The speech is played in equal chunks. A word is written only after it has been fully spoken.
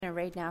to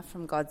read now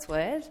from God's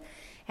Word,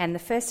 and the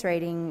first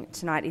reading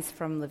tonight is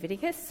from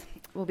Leviticus.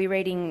 We'll be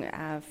reading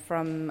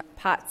from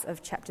parts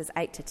of chapters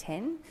 8 to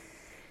 10,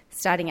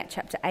 starting at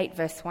chapter 8,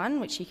 verse 1,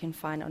 which you can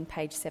find on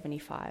page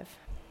 75.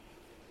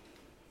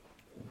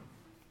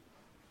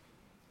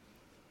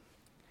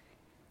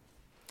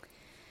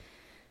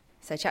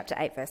 So chapter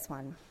 8, verse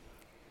 1.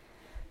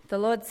 The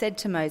Lord said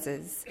to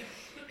Moses,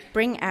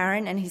 "Bring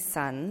Aaron and his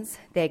sons,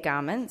 their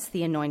garments,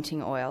 the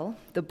anointing oil,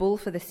 the bull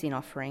for the sin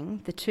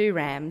offering, the 2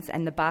 rams,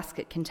 and the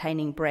basket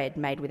containing bread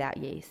made without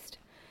yeast,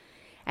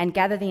 and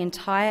gather the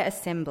entire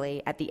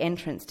assembly at the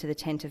entrance to the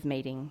tent of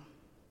meeting."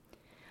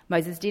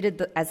 Moses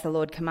did as the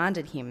Lord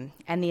commanded him,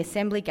 and the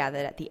assembly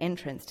gathered at the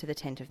entrance to the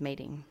tent of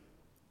meeting.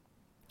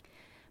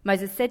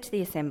 Moses said to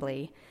the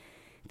assembly,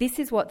 "This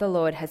is what the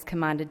Lord has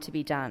commanded to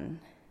be done."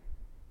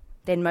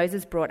 Then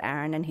Moses brought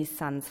Aaron and his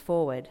sons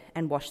forward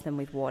and washed them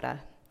with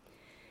water.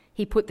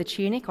 He put the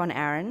tunic on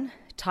Aaron,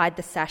 tied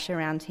the sash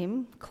around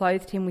him,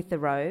 clothed him with the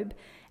robe,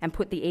 and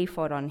put the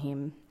ephod on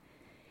him.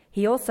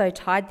 He also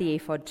tied the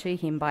ephod to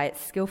him by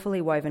its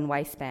skillfully woven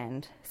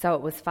waistband, so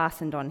it was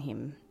fastened on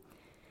him.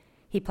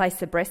 He placed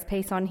the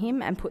breastpiece on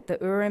him and put the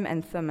Urim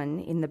and Thummim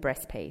in the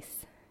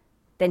breastpiece.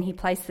 Then he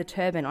placed the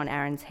turban on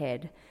Aaron's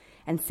head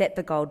and set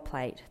the gold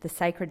plate, the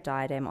sacred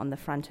diadem, on the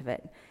front of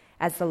it,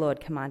 as the Lord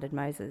commanded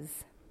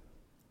Moses.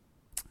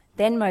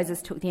 Then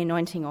Moses took the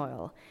anointing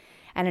oil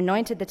and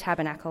anointed the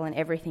tabernacle and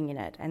everything in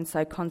it, and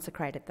so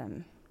consecrated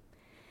them.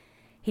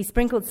 He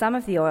sprinkled some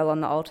of the oil on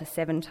the altar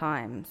 7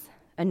 times,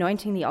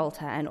 anointing the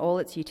altar and all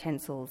its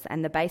utensils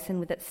and the basin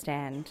with its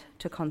stand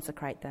to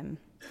consecrate them.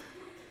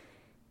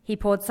 He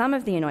poured some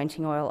of the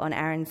anointing oil on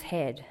Aaron's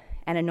head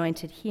and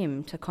anointed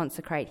him to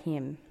consecrate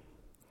him.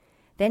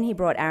 Then he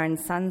brought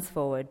Aaron's sons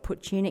forward,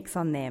 put tunics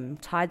on them,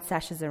 tied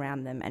sashes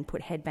around them, and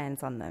put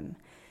headbands on them,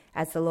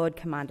 as the Lord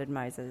commanded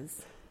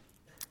Moses.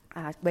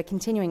 We're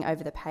continuing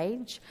over the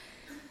page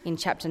in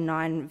chapter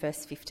 9,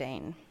 verse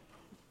 15.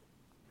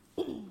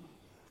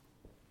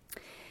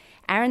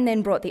 Aaron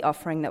then brought the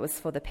offering that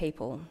was for the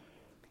people.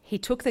 He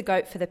took the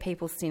goat for the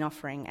people's sin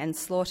offering and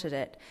slaughtered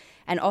it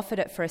and offered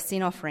it for a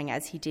sin offering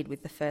as he did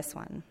with the first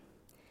one.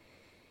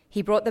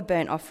 He brought the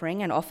burnt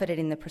offering and offered it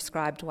in the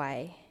prescribed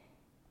way.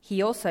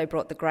 He also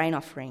brought the grain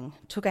offering,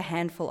 took a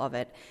handful of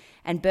it,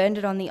 and burned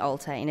it on the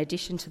altar in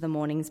addition to the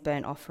morning's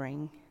burnt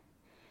offering.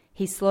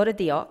 He slaughtered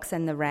the ox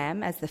and the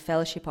ram as the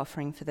fellowship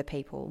offering for the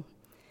people.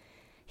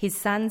 His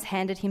sons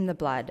handed him the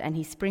blood, and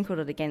he sprinkled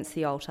it against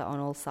the altar on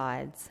all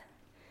sides.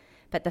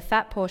 But the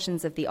fat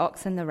portions of the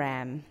ox and the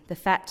ram, the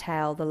fat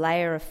tail, the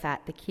layer of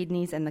fat, the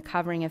kidneys, and the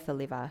covering of the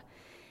liver,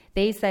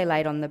 these they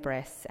laid on the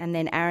breasts, and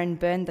then Aaron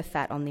burned the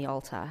fat on the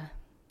altar.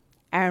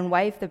 Aaron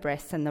waved the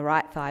breasts and the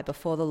right thigh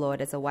before the Lord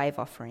as a wave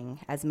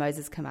offering, as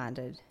Moses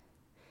commanded.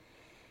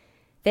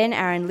 Then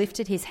Aaron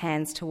lifted his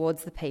hands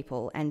towards the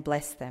people and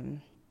blessed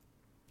them.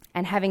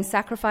 And having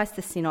sacrificed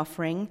the sin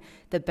offering,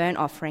 the burnt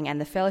offering,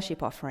 and the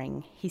fellowship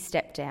offering, he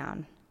stepped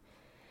down.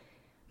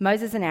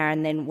 Moses and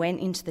Aaron then went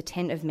into the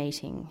tent of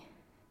meeting.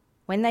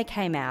 When they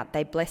came out,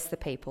 they blessed the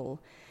people,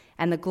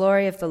 and the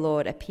glory of the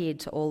Lord appeared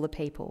to all the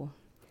people.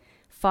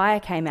 Fire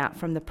came out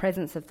from the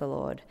presence of the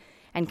Lord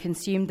and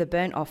consumed the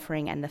burnt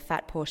offering and the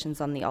fat portions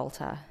on the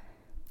altar.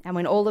 And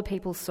when all the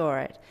people saw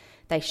it,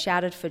 they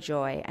shouted for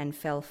joy and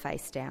fell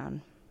face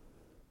down.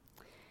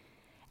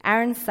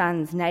 Aaron's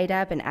sons,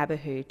 Nadab and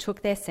Abihu,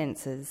 took their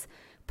censers,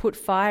 put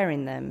fire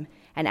in them,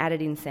 and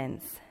added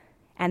incense.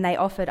 And they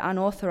offered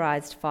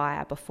unauthorized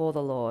fire before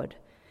the Lord,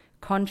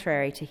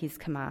 contrary to his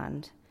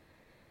command.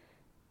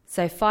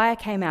 So fire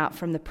came out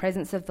from the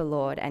presence of the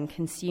Lord and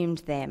consumed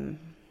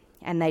them,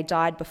 and they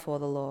died before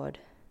the Lord.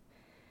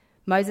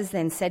 Moses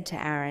then said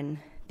to Aaron,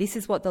 "This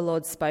is what the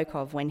Lord spoke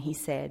of when he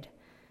said,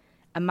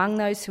 'Among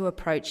those who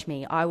approach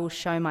me, I will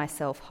show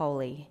myself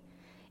holy.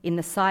 In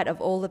the sight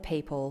of all the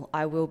people,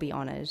 I will be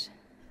honoured.'"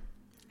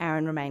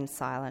 Aaron remained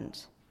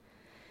silent.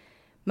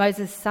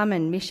 Moses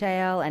summoned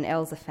Mishael and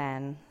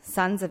Elzaphan,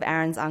 sons of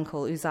Aaron's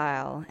uncle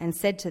Uzziel, and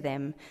said to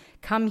them,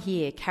 "Come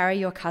here, carry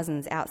your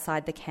cousins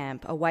outside the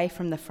camp, away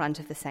from the front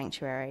of the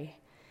sanctuary."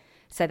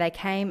 So they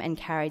came and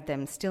carried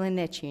them, still in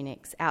their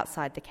tunics,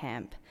 outside the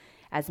camp,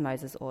 as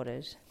Moses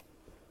ordered.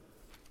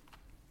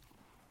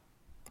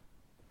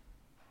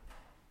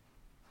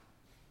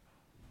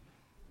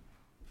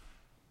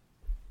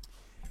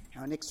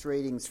 Our next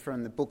reading's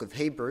from the book of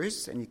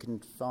Hebrews, and you can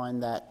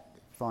find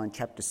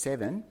chapter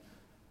 7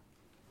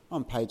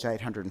 on page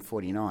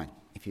 849,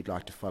 if you'd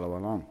like to follow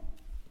along.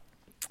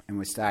 And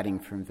we're starting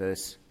from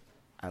verse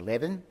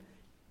 11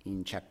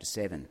 in chapter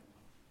 7.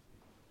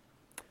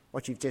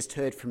 What you've just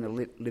heard from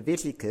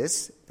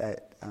Leviticus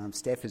that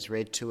Steph has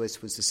read to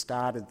us was the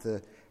start of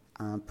the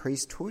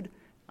priesthood,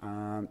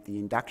 the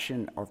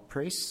induction of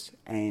priests,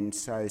 and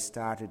so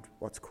started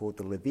what's called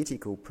the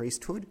Levitical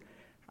priesthood,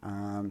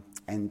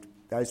 and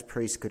those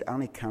priests could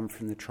only come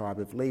from the tribe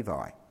of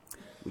Levi,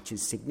 which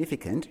is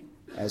significant,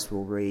 as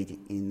we'll read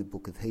in the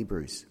book of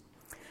Hebrews.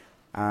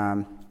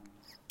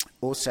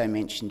 Also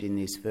mentioned in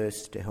this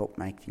verse, to help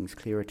make things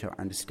clearer to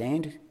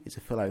understand, is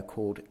a fellow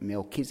called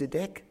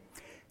Melchizedek.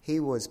 He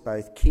was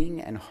both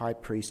king and high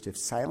priest of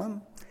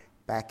Salem,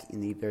 back in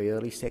the very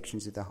early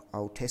sections of the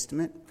Old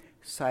Testament.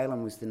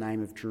 Salem was the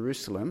name of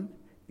Jerusalem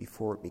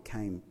before it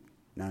became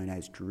known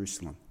as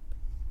Jerusalem.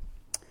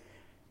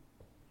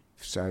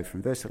 So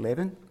from verse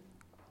 11,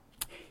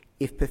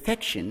 if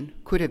perfection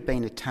could have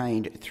been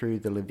attained through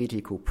the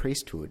Levitical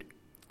priesthood,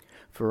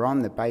 for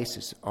on the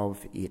basis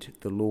of it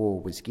the law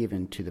was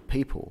given to the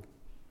people,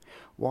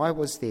 why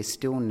was there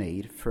still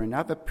need for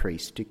another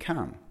priest to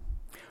come,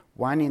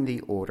 one in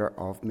the order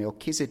of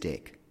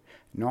Melchizedek,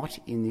 not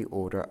in the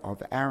order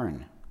of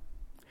Aaron?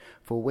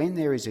 For when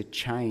there is a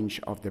change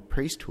of the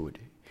priesthood,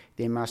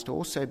 there must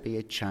also be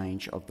a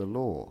change of the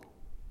law.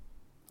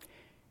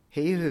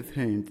 He of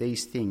whom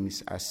these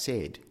things are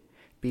said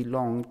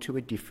belonged to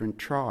a different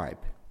tribe,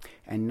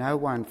 and no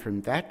one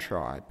from that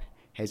tribe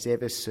has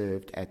ever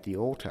served at the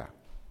altar.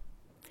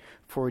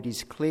 For it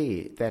is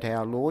clear that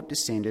our Lord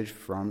descended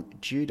from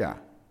Judah,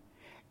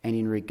 and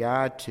in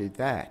regard to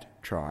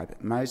that tribe,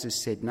 Moses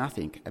said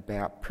nothing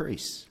about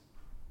priests.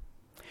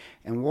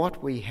 And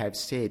what we have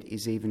said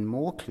is even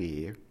more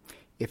clear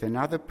if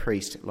another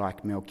priest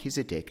like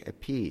Melchizedek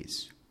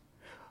appears,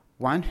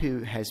 one who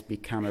has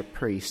become a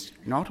priest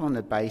not on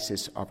the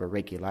basis of a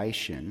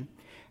regulation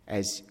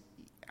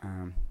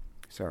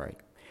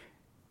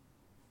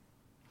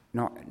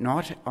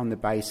not on the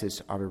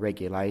basis of a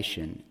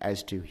regulation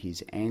as to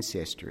his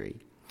ancestry,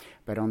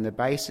 but on the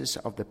basis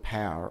of the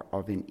power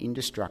of an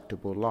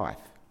indestructible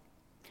life.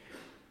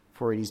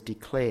 For it is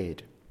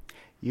declared,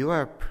 "You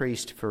are a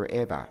priest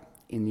forever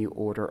in the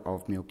order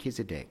of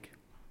Melchizedek."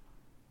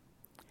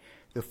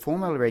 The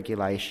former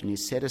regulation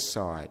is set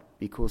aside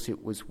because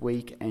it was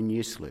weak and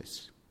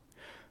useless,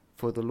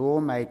 for the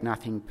law made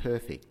nothing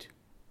perfect,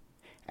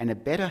 and a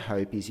better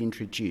hope is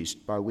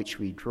introduced by which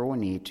we draw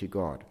near to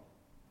God.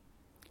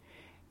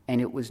 And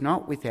it was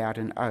not without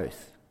an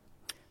oath.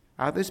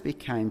 Others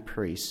became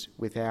priests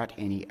without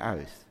any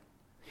oath,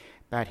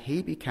 but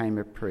he became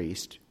a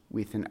priest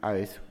with an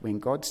oath when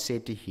God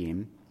said to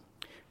him,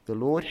 "The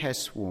Lord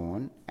has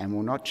sworn and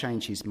will not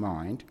change his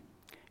mind,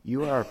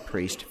 you are a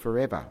priest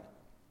forever."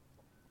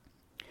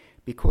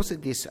 Because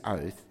of this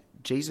oath,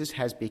 Jesus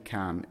has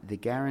become the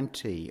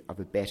guarantee of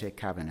a better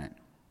covenant.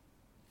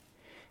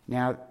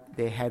 Now,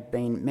 there have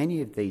been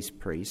many of these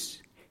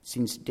priests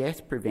since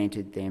death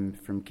prevented them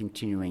from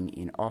continuing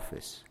in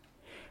office.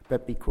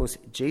 But because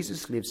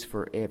Jesus lives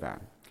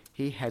forever,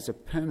 he has a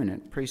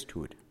permanent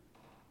priesthood.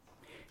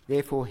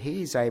 Therefore,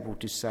 he is able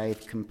to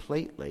save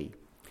completely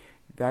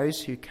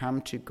those who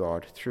come to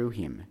God through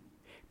him,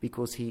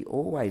 because he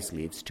always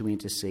lives to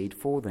intercede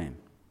for them.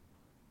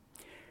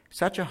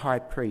 Such a high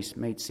priest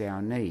meets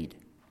our need,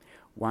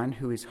 one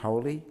who is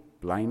holy,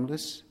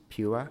 blameless,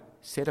 pure,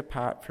 set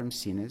apart from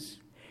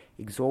sinners,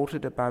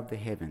 exalted above the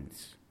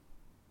heavens.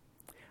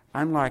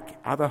 Unlike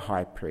other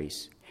high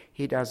priests,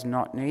 he does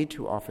not need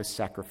to offer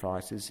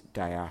sacrifices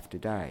day after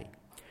day,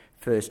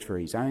 first for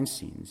his own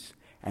sins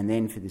and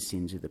then for the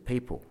sins of the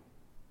people.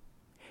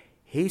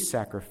 He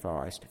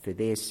sacrificed for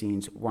their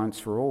sins once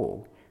for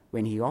all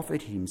when he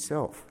offered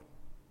himself.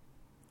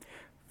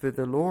 For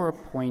the law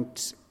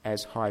appoints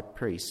as high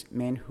priests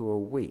men who are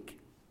weak,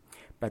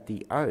 but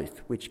the oath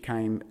which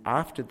came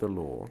after the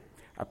law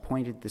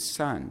appointed the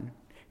Son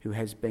who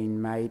has been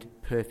made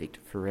perfect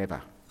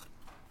forever.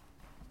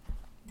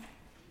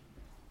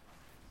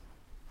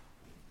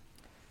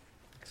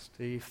 Thanks,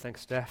 Steve.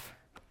 Thanks, Steph.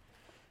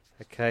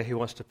 Okay, who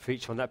wants to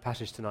preach on that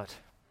passage tonight?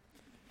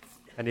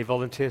 Any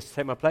volunteers to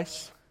take my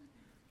place?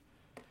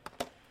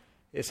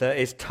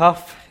 It's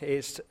tough,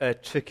 it's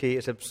tricky,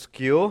 it's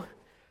obscure,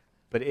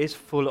 but it is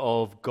full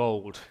of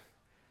gold.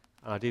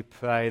 And I do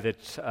pray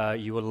that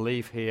you will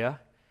leave here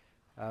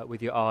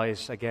with your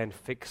eyes again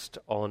fixed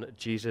on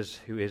Jesus,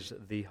 who is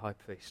the high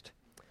priest.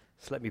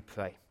 So let me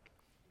pray.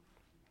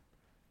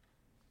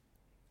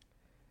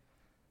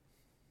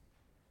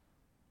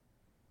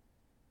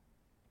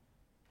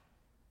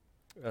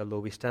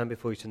 Lord, we stand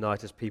before you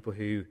tonight as people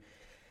who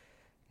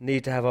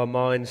need to have our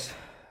minds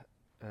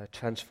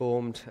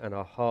transformed and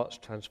our hearts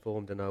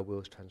transformed and our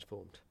wills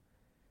transformed.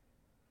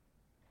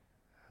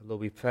 Lord,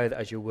 we pray that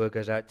as your word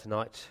goes out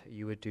tonight,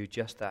 you would do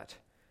just that,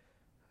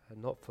 and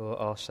not for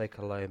our sake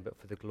alone, but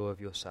for the glory of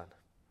your Son.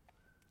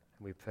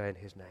 And we pray in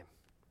his name.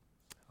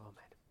 Amen.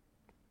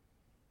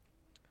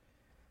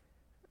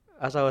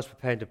 As I was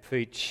preparing to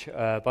preach,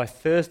 by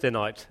Thursday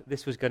night,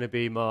 this was going to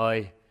be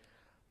my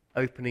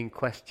opening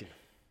question.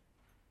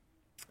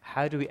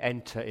 How do we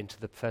enter into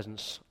the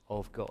presence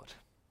of God?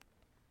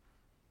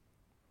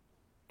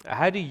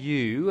 How do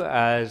you,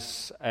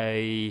 as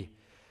a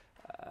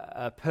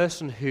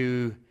person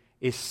who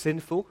is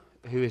sinful,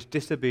 who is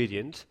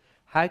disobedient,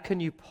 how can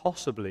you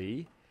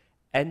possibly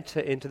enter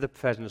into the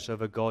presence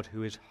of a God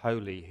who is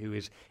holy, who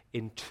is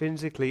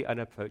intrinsically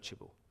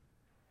unapproachable?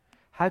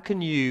 How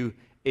can you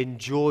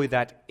enjoy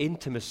that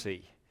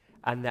intimacy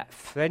and that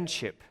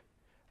friendship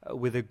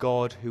with a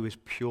God who is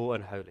pure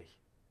and holy?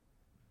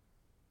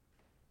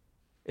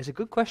 It's a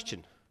good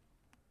question.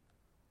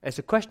 It's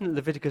a question that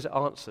Leviticus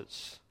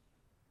answers.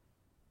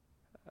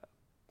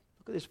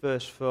 Look at this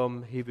verse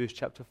from Hebrews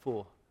chapter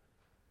 4.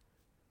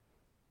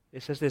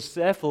 It says this,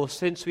 therefore,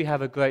 since we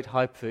have a great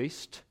high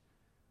priest,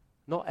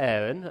 not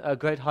Aaron, a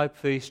great high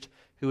priest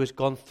who has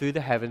gone through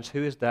the heavens,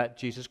 who is that?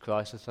 Jesus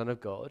Christ, the Son of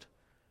God.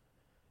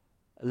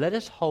 Let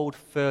us hold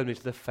firmly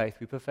to the faith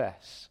we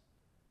profess.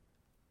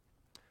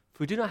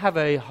 For we do not have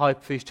a high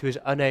priest who is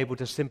unable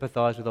to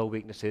sympathize with our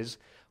weaknesses.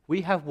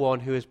 We have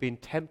one who has been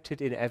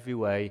tempted in every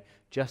way,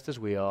 just as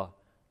we are,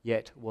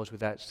 yet was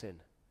without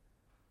sin.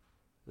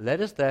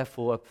 Let us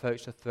therefore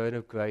approach the throne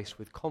of grace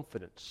with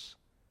confidence,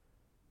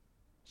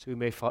 so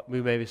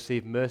we may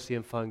receive mercy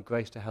and find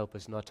grace to help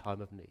us in our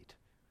time of need.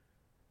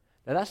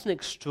 Now that's an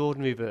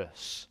extraordinary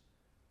verse.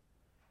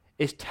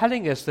 It's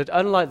telling us that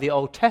unlike the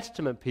Old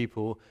Testament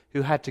people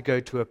who had to go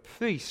to a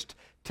priest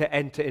to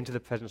enter into the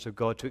presence of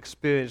God, to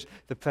experience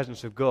the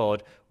presence of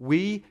God,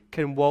 we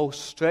can walk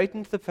straight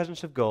into the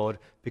presence of God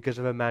because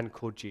of a man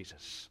called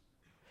Jesus.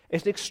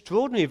 It's an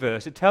extraordinary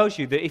verse. It tells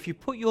you that if you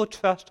put your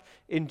trust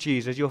in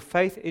Jesus, your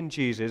faith in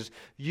Jesus,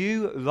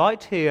 you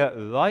right here,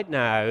 right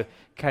now,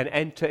 can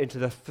enter into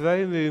the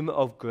throne room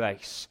of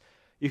grace.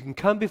 You can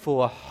come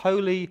before a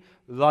holy,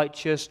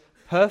 righteous,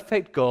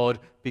 perfect God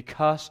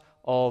because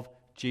of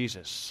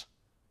Jesus.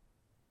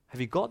 Have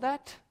you got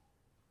that?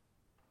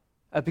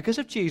 Because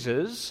of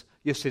Jesus,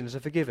 your sins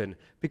are forgiven.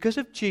 Because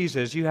of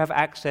Jesus, you have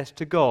access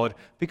to God.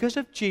 Because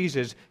of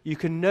Jesus, you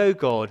can know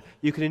God.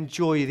 You can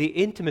enjoy the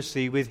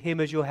intimacy with Him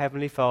as your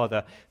Heavenly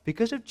Father.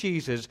 Because of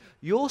Jesus,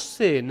 your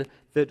sin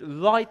that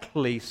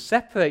rightly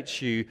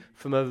separates you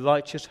from a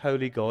righteous,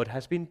 holy God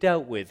has been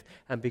dealt with.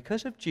 And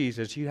because of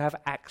Jesus, you have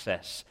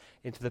access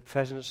into the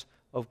presence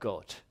of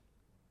God.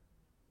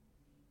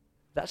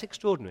 That's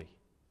extraordinary.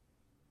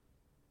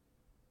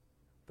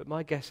 But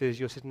my guess is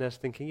you're sitting there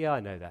thinking, yeah, I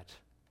know that.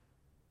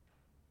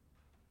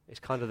 It's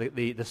kind of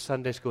the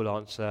Sunday school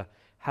answer.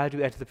 How do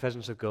you enter the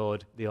presence of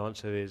God? The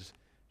answer is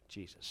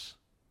Jesus.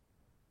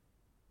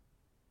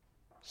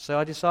 So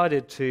I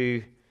decided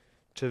to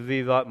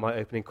rewrite my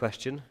opening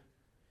question,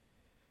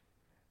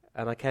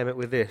 and I came up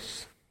with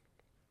this.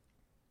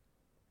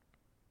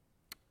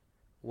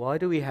 Why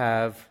do we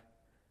have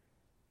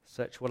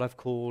such what I've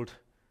called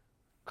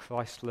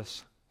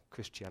Christless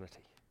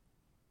Christianity?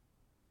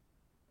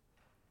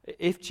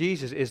 If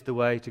Jesus is the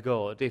way to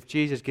God, if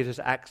Jesus gives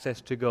us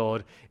access to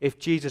God, if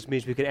Jesus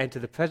means we can enter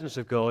the presence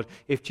of God,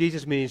 if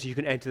Jesus means you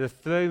can enter the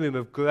throne room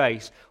of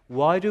grace,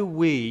 why do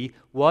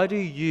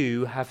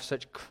you have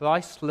such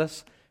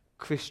Christless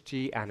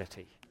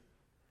Christianity?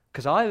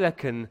 Because I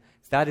reckon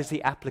that is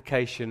the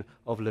application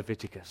of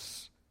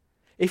Leviticus.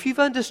 If you've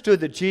understood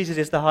that Jesus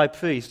is the high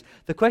priest,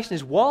 the question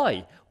is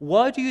why?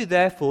 Why do you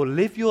therefore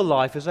live your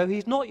life as though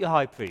he's not your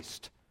high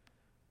priest?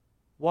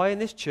 Why in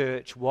this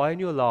church, why in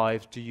your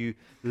lives do you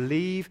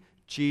leave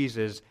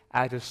Jesus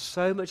out of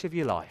so much of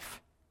your life?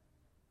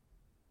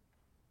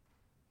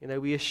 You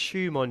know, we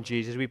assume on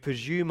Jesus, we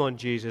presume on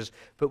Jesus,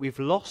 but we've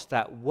lost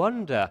that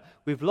wonder,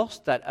 we've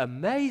lost that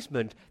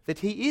amazement that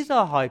he is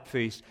our high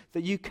priest,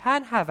 that you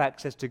can have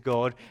access to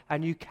God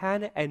and you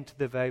can enter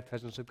the very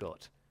presence of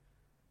God.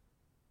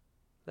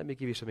 Let me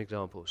give you some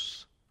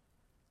examples.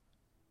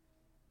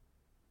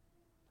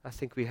 I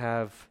think we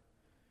have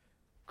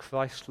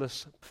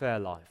Christless prayer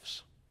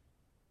lives.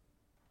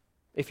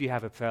 If you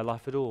have a prayer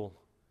life at all.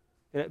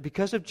 You know,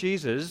 because of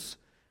Jesus,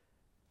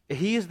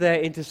 he is there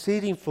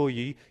interceding for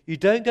you. You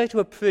don't go to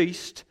a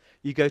priest,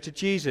 you go to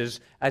Jesus,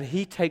 and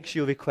he takes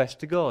your request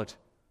to God.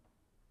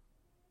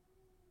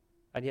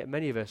 And yet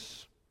many of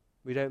us,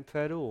 we don't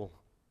pray at all.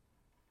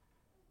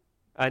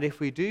 And if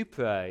we do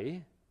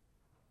pray,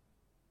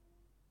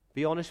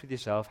 be honest with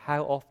yourself,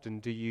 how often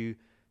do you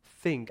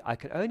think, I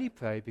can only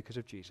pray because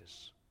of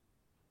Jesus?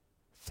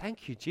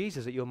 Thank you,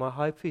 Jesus, that you're my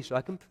high priest, so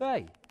I can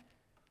pray.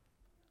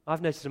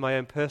 I've noticed in my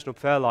own personal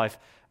prayer life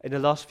in the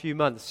last few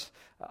months,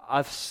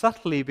 I've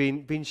subtly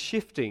been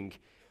shifting.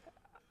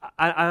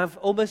 I've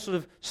almost sort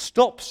of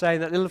stopped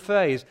saying that little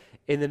phrase,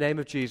 in the name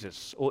of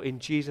Jesus, or in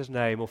Jesus'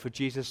 name, or for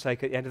Jesus'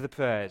 sake at the end of the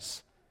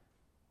prayers.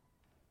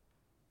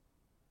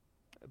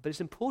 But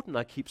it's important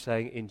I keep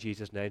saying in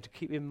Jesus' name, to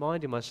keep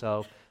reminding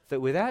myself that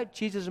without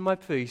Jesus as my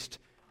priest,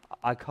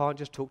 I can't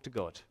just talk to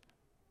God.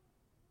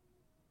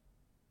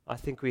 I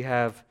think we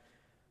have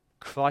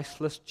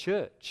Christless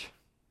church.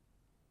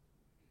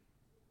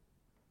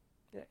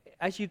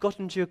 As you got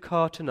into your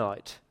car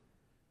tonight,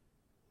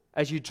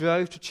 as you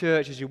drove to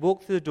church, as you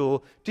walked through the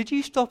door, did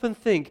you stop and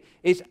think,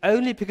 it's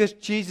only because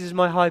Jesus is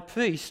my high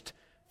priest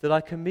that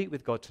I can meet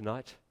with God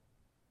tonight?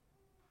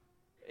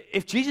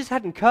 If Jesus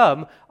hadn't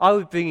come, I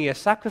would be bringing a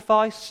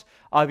sacrifice,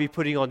 I'd be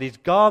putting on these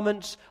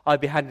garments,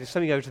 I'd be handing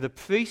something over to the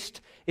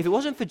priest. If it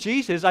wasn't for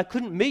Jesus, I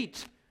couldn't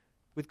meet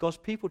with God's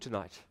people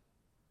tonight.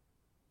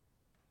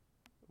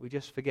 We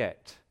just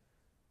forget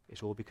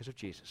it's all because of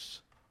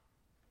Jesus.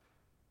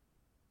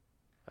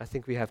 I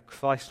think we have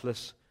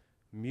Christless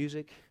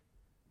music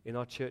in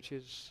our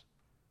churches.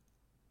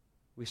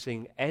 We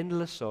sing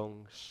endless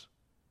songs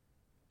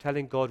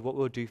telling God what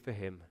we'll do for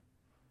him.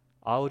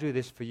 I will do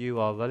this for you,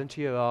 I'll run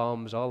into your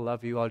arms, I'll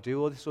love you, I'll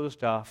do all this sort of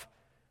stuff.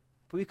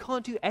 But we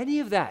can't do any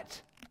of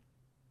that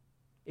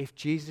if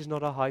Jesus is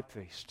not our high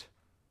priest.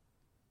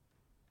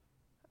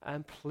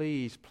 And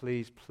please,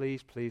 please,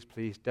 please, please,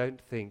 please don't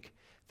think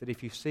that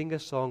if you sing a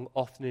song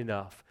often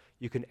enough,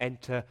 you can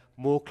enter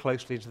more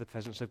closely into the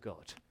presence of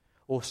God.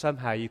 Or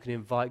somehow you can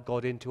invite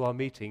God into our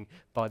meeting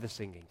by the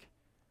singing.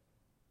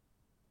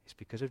 It's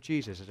because of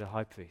Jesus as a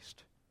high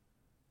priest.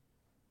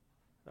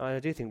 I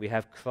do think we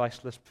have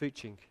Christless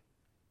preaching.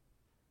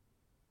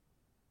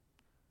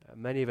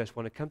 Many of us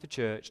want to come to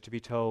church to be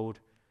told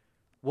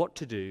what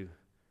to do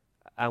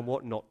and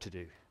what not to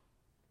do.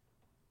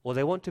 Or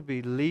they want to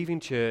be leaving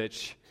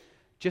church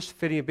just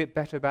feeling a bit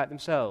better about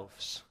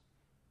themselves.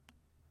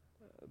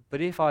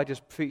 But if I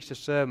just preached a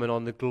sermon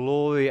on the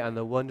glory and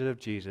the wonder of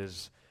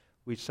Jesus,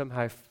 we'd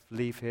somehow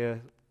leave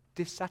here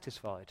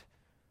dissatisfied.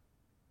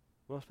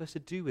 What am I supposed to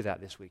do with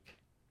that this week?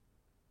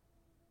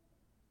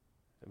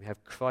 And we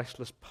have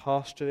Christless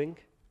pastoring.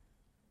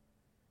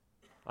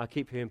 I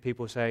keep hearing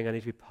people saying, I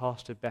need to be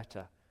pastored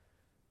better.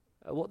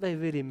 What they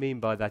really mean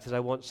by that is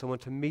I want someone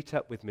to meet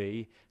up with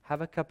me,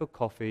 have a cup of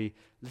coffee,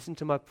 listen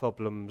to my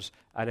problems,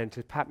 and then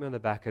to pat me on the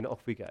back and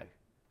off we go.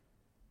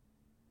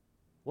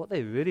 What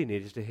they really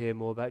need is to hear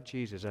more about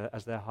Jesus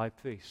as their high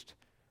priest,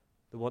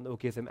 the one that will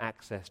give them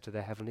access to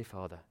their Heavenly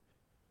Father.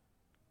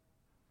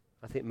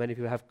 I think many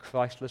people have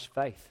Christless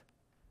faith.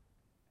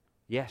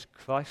 Yes,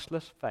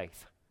 Christless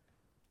faith.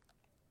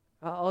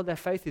 Oh, their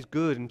faith is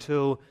good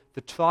until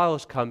the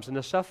trials comes and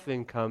the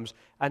suffering comes,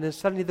 and then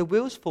suddenly the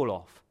wheels fall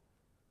off.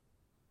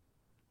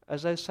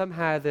 As though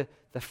somehow the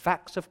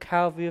facts of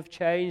Calvary have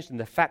changed and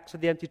the facts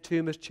of the empty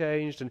tomb has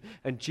changed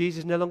and Jesus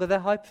is no longer their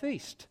high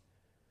priest.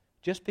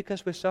 Just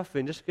because we're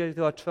suffering, just going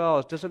through our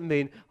trials, doesn't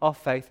mean our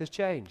faith has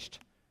changed.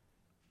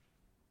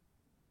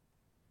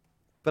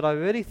 But I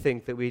really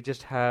think that we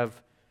just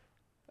have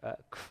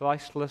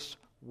Christless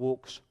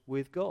walks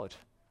with God.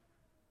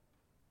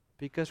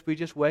 Because we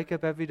just wake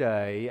up every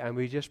day and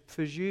we just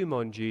presume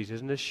on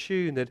Jesus and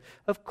assume that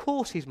of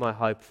course he's my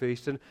high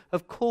priest and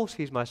of course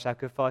he's my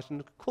sacrifice and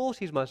of course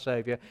he's my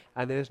saviour,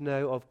 and there's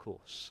no of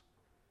course.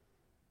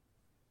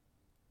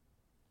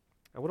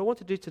 And what I want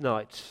to do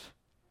tonight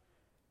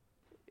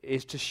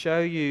is to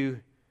show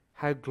you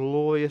how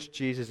glorious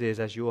Jesus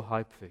is as your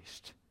high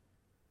priest.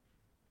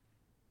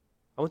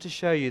 I want to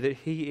show you that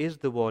he is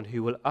the one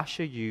who will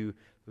usher you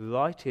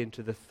right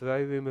into the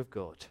throne room of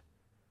God.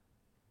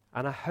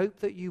 And I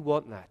hope that you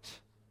want that.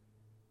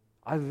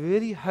 I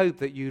really hope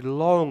that you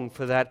long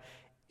for that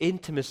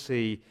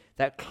intimacy,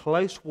 that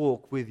close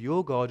walk with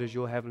your God as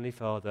your Heavenly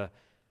Father.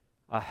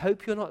 I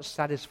hope you're not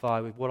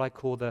satisfied with what I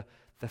call the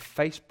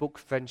Facebook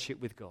friendship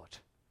with God.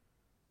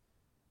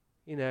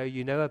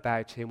 You know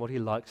about him, what he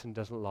likes and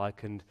doesn't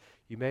like, and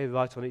you may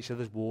write on each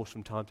other's walls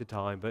from time to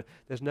time, but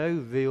there's no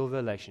real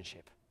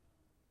relationship.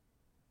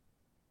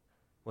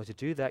 Well, to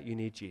do that, you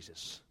need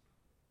Jesus.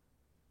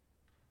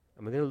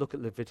 And we're going to look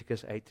at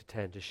Leviticus 8 to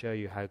 10 to show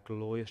you how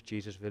glorious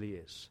Jesus really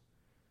is.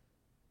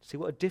 See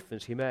what a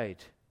difference he made.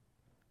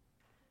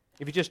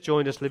 If you just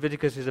joined us,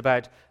 Leviticus is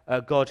about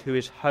God who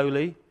is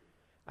holy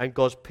and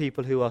God's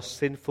people who are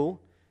sinful.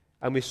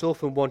 And we saw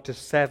from 1 to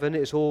 7,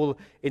 it's all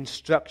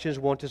instructions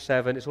 1 to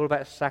 7. It's all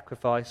about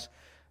sacrifice.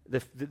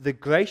 The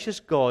gracious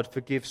God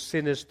forgives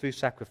sinners through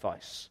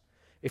sacrifice.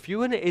 If you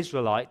were an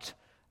Israelite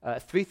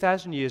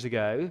 3,000 years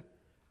ago,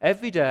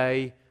 every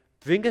day,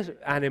 bring an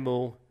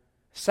animal,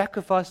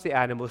 sacrifice the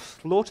animal,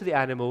 slaughter the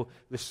animal,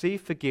 receive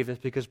forgiveness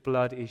because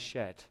blood is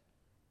shed.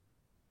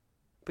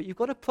 But you've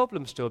got a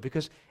problem still,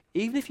 because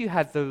even if you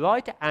had the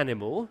right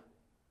animal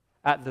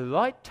at the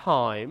right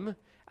time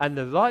and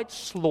the right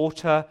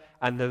slaughter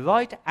and the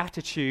right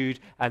attitude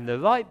and the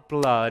right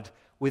blood,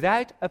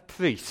 without a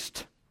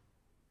priest,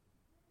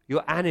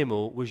 your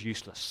animal was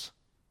useless.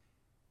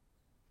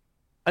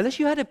 Unless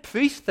you had a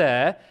priest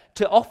there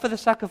to offer the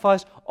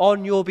sacrifice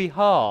on your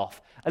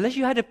behalf, unless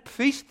you had a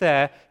priest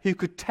there who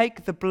could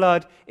take the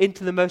blood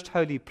into the most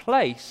holy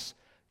place,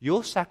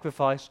 your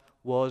sacrifice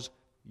was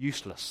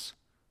useless.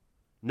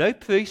 No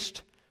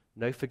priest,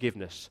 no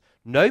forgiveness.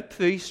 No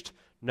priest,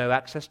 no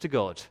access to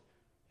God.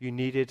 You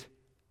needed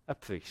a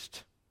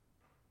priest.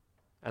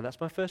 And that's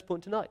my first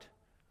point tonight,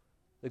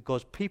 that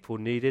God's people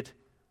needed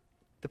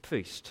the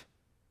priest.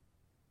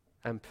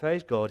 And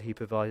praise God, he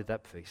provided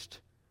that priest.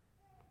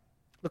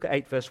 Look at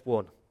 8 verse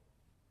 1.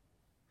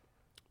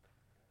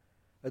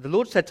 The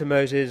Lord said to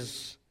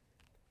Moses,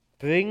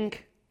 bring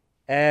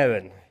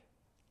Aaron.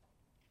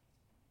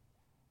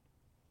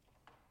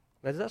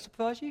 Now, does that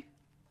surprise you?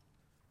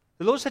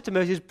 The Lord said to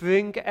Moses,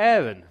 bring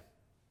Aaron.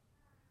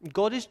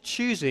 God is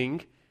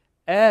choosing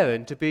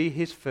Aaron to be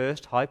his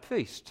first high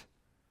priest.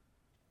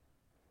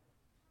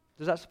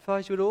 Does that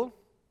surprise you at all?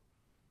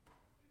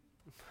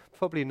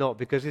 Probably not,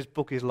 because his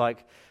book is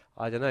like,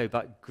 I don't know,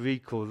 about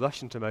Greek or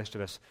Russian to most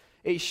of us.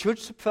 It should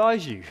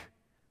surprise you.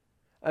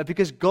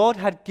 Because God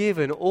had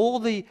given all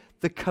the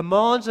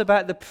commands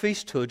about the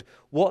priesthood,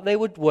 what they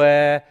would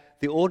wear,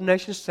 the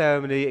ordination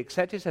ceremony,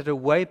 etc.,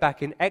 way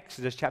back in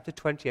Exodus chapter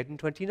 28 and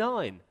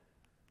 29.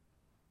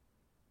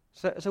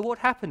 So what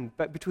happened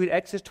between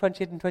Exodus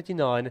 28 and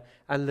 29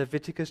 and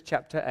Leviticus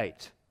chapter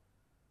 8?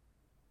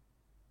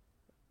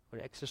 Well,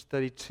 in Exodus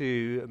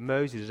 32,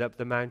 Moses is up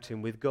the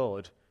mountain with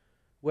God,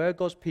 Where are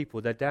God's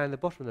people? They're down the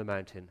bottom of the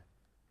mountain.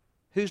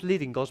 Who's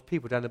leading God's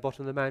people down the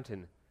bottom of the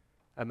mountain?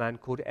 A man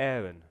called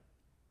Aaron.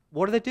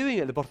 What are they doing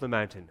at the bottom of the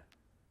mountain?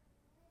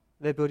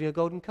 They're building a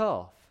golden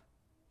calf.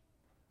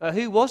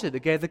 Who was it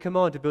that gave the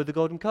command to build the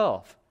golden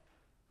calf?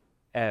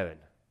 Aaron.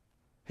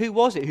 Who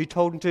was it who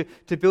told him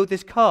to build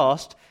this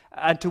cast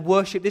and to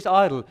worship this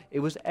idol?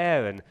 It was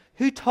Aaron.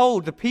 Who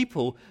told the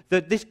people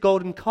that this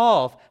golden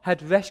calf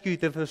had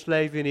rescued them from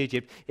slavery in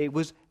Egypt? It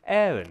was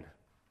Aaron.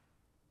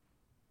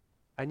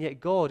 And yet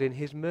God, in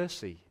his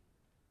mercy,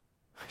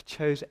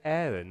 chose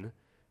Aaron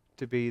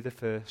to be the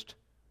first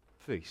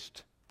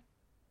priest.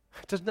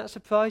 Doesn't that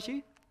surprise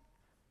you?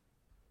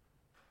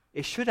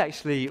 It should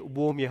actually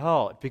warm your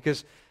heart,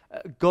 because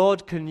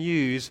God can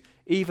use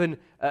even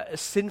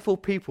sinful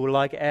people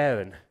like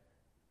Aaron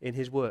in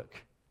his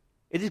work.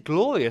 It is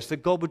glorious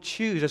that God would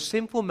choose a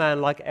sinful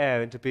man like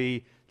Aaron to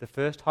be the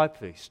first high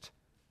priest.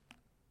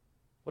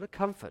 What a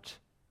comfort.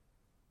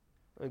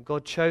 And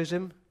God chose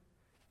him,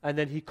 and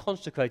then he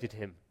consecrated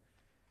him.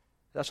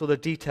 That's all the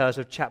details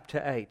of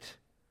chapter 8.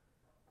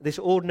 This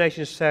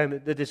ordination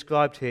ceremony that's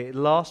described here, it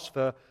lasts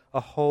for a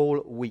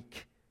whole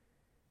week.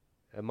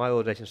 And my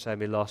ordination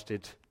ceremony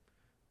lasted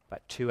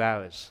about 2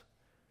 hours,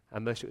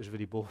 and most of it was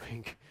really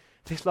boring.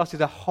 This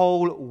lasted a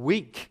whole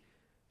week.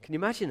 Can you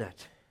imagine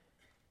that?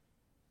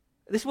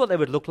 This is what they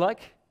would look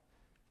like.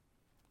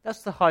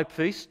 That's the high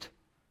priest.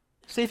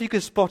 See if you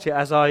can spot it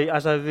as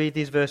I read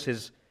these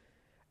verses.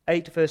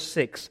 8 verse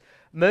 6.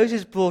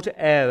 Moses brought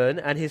Aaron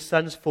and his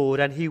sons forward,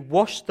 and he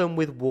washed them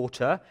with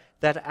water,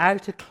 that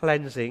outer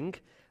cleansing,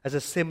 as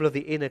a symbol of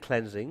the inner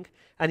cleansing.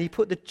 And he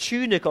put the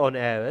tunic on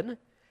Aaron.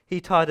 He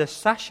tied a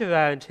sash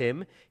around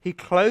him. He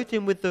clothed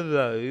him with the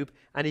robe,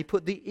 and he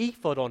put the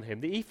ephod on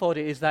him. The ephod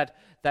is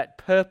that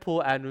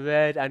purple and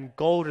red and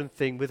golden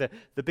thing with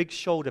the big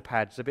shoulder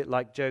pads, a bit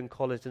like Joan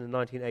Collins in the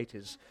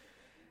 1980s.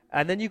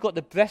 And then you've got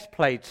the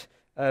breastplate,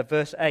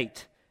 verse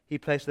 8. He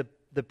placed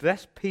the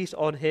breastpiece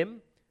on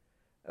him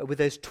with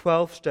those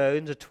 12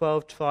 stones, the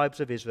 12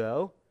 tribes of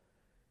Israel.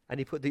 And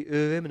he put the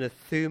Urim and the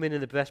Thummim in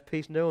the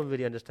breastpiece. No one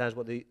really understands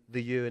what the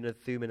Urim and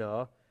Thummim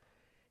are.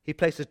 He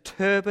placed a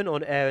turban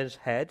on Aaron's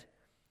head,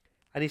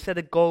 and he set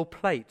a gold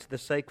plate, the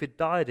sacred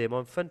diadem,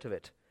 on front of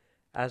it,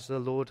 as the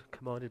Lord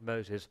commanded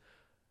Moses.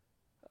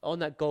 On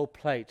that gold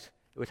plate,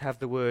 it would have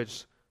the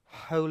words,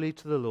 "Holy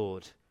to the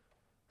Lord,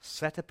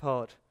 set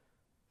apart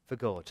for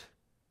God."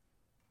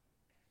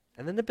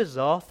 And then the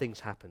bizarre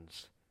things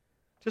happens.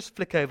 Just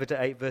flick over to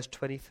 8 verse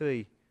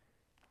 23.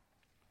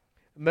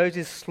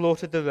 Moses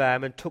slaughtered the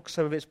ram and took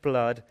some of its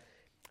blood,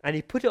 and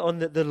he put it on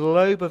the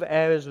lobe of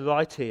Aaron's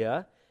right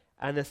ear,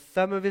 and the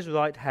thumb of his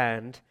right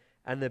hand,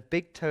 and the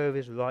big toe of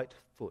his right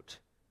foot.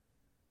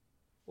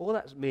 All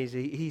that means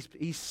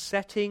he's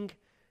setting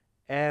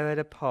Aaron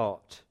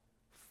apart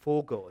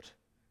for God.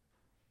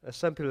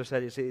 Some people have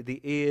said it's the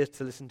ears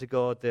to listen to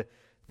God,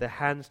 the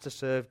hands to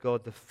serve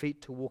God, the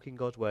feet to walk in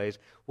God's ways.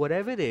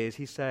 Whatever it is,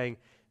 he's saying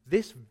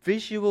this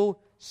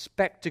visual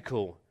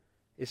spectacle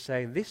is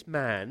saying this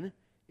man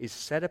is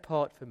set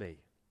apart for me.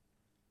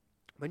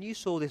 When you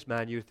saw this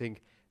man, you would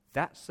think,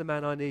 that's the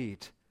man I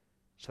need,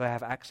 so I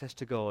have access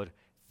to God.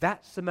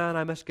 That's the man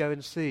I must go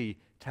and see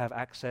to have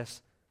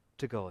access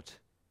to God.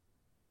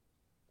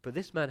 But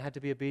this man had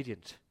to be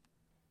obedient.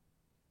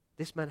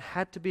 This man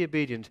had to be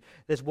obedient.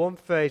 There's one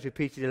phrase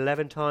repeated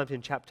 11 times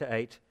in chapter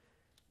 8.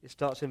 It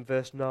starts in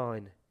verse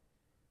 9.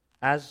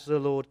 As the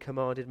Lord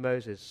commanded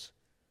Moses.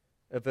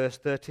 Verse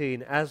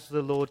 13. As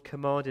the Lord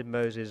commanded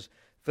Moses.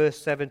 Verse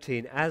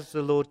 17. As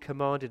the Lord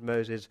commanded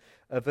Moses.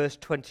 Verse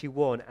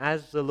 21.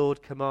 As the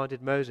Lord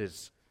commanded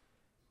Moses.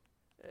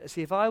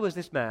 See, if I was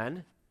this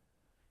man,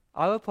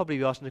 I would probably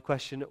be asking the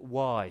question,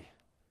 why?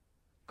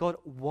 God,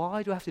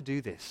 why do I have to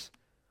do this?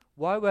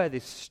 Why wear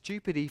this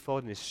stupid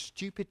ephod and this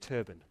stupid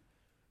turban?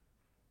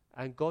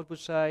 And God would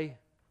say,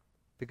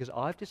 because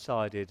I've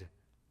decided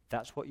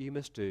that's what you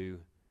must do.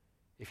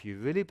 If you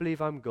really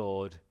believe I'm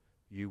God,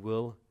 you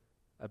will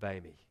obey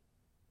me.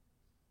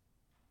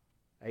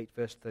 8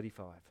 verse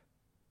 35.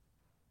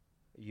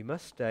 You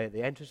must stay at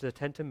the entrance of the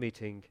tent of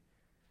meeting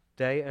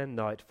day and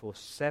night for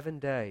 7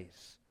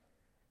 days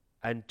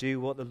and do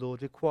what the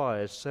Lord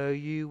requires, so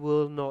you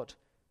will not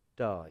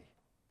die.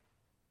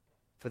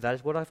 For that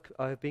is what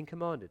I have been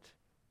commanded.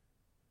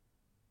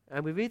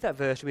 And we read that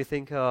verse and we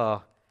think,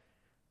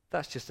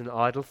 that's just an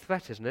idle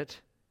threat, isn't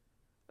it?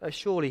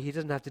 Surely he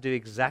doesn't have to do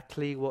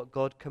exactly what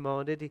God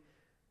commanded.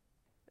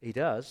 He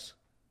does.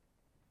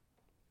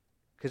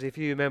 Because if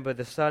you remember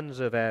the sons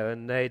of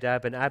Aaron,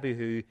 Nadab and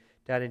Abihu,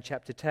 down in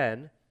chapter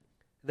 10,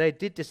 they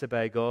did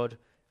disobey God,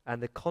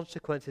 and the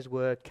consequences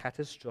were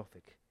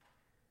catastrophic.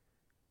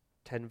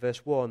 10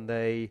 verse 1,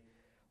 they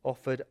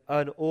offered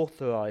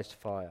unauthorized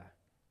fire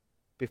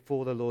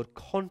before the Lord,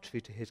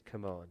 contrary to his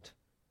command.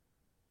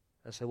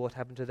 And so what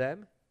happened to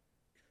them?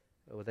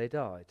 Oh, they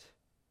died.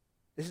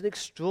 This is an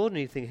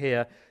extraordinary thing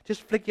here.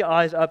 Just flick your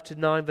eyes up to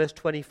 9 verse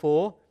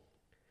 24.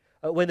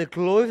 When the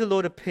glory of the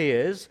Lord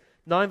appears,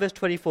 9 verse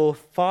 24,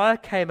 fire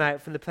came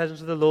out from the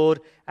presence of the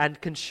Lord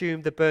and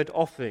consumed the burnt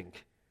offering,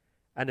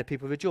 and the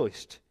people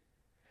rejoiced.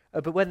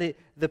 But when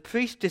the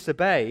priest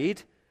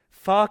disobeyed,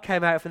 fire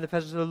came out from the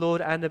presence of the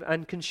Lord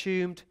and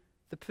consumed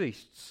the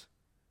priests.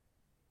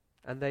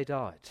 And they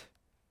died.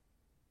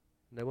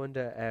 No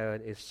wonder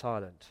Aaron is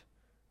silent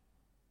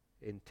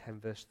in 10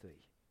 verse 3.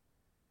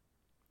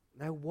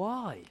 Now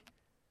why?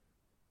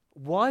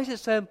 Why is it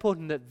so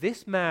important that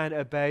this man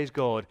obeys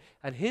God?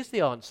 And here's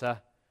the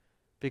answer.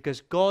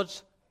 Because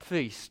God's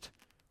priest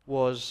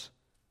was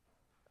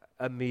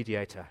a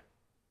mediator.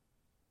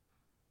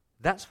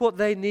 That's what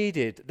they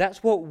needed.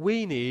 That's what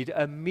we need,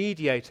 a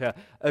mediator,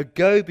 a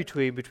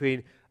go-between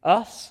between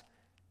us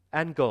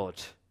and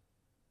God.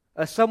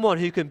 Someone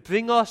who can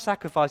bring our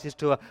sacrifices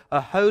to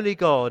a holy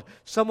God,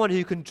 someone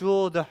who can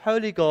draw the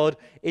holy God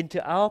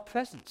into our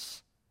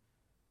presence.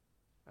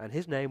 And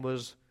his name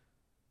was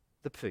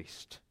the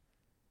priest.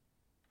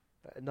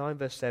 9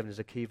 verse 7 is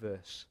a key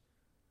verse.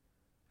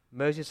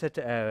 Moses said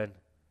to Aaron,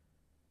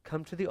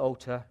 "Come to the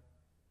altar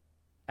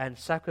and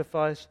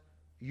sacrifice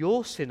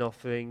your sin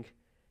offering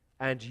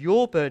and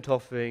your burnt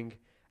offering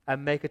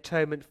and make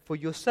atonement for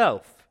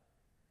yourself."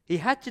 He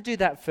had to do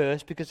that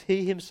first because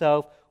he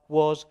himself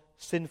was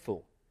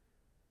sinful.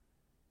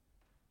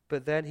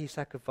 But then he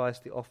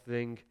sacrificed the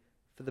offering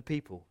for the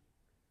people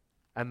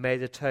and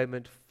made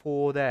atonement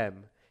for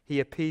them. He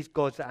appeased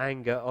God's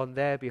anger on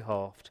their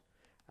behalf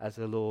as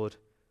the Lord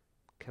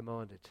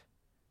commanded.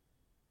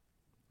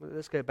 Well,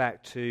 let's go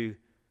back to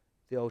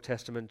the Old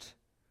Testament.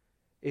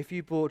 If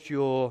you brought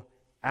your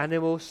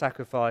animal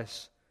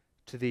sacrifice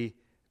to the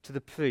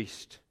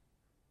priest,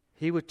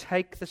 he would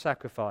take the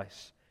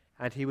sacrifice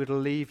and he would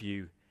leave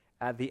you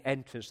at the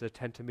entrance of the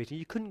tent of meeting.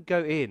 You couldn't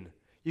go in.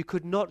 You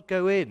could not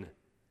go in.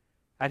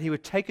 And he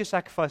would take your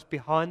sacrifice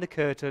behind the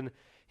curtain,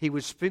 he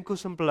would sprinkle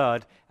some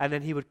blood, and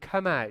then he would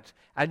come out,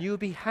 and you would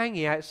be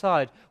hanging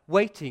outside,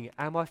 waiting,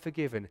 "Am I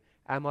forgiven?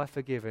 Am I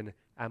forgiven?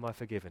 Am I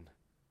forgiven?"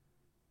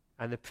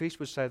 And the priest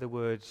would say the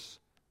words,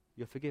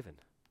 "You're forgiven."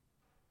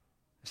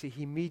 See,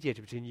 he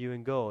mediated between you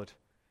and God,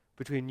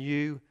 between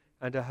you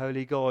and a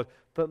holy God.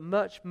 But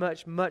much,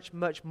 much, much,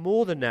 much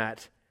more than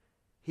that,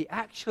 he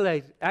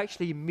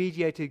actually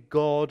mediated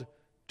God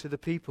to the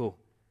people.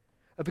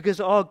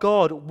 Because our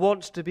God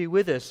wants to be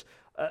with us.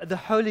 The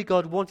holy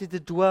God wanted to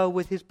dwell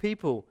with his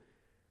people.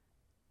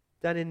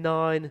 Then in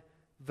 9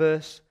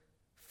 verse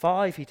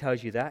 5 he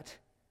tells you that.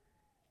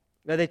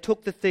 Now they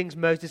took the things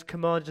Moses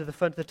commanded to the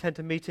front of the tent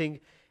of meeting,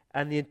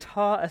 and the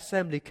entire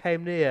assembly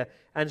came near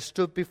and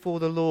stood before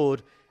the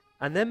Lord.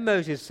 And then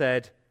Moses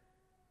said,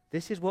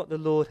 "This is what the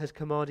Lord has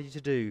commanded you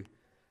to do,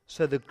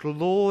 so the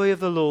glory of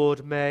the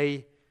Lord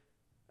may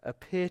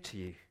appear to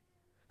you."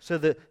 So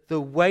that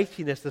the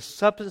weightiness, the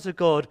substance of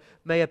God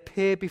may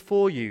appear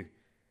before you.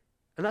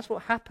 And that's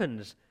what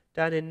happens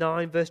down in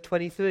 9 verse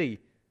 23.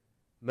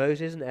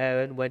 Moses and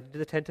Aaron went into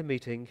the tent of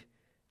meeting,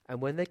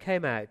 and when they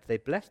came out, they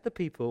blessed the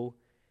people,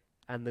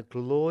 and the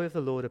glory of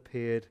the Lord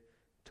appeared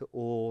to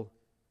all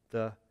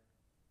the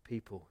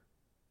people.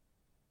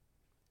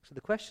 So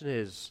the question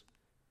is,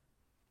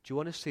 do you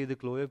want to see the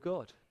glory of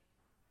God?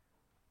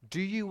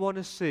 Do you want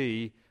to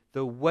see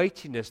the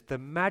weightiness, the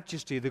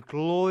majesty, the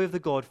glory of the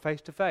God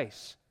face to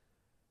face?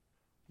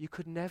 You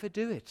could never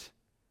do it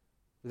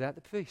without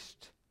the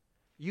priest.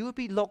 You would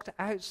be locked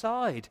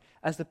outside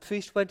as the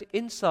priest went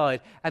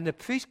inside, and the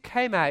priest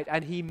came out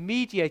and he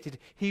mediated,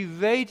 he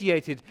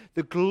radiated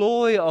the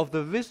glory of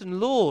the risen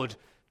Lord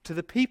to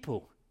the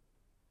people.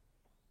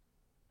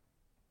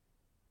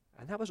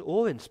 And that was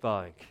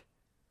awe-inspiring.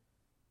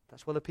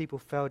 That's why the people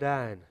fell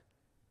down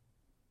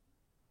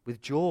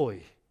with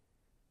joy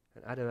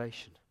and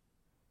adoration.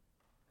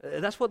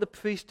 That's what the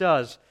priest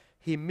does.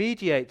 He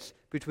mediates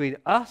between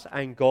us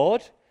and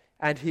God,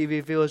 and he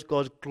reveals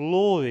God's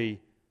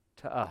glory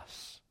to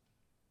us.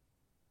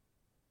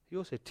 He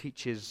also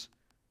teaches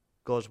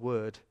God's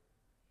word.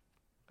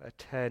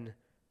 10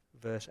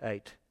 verse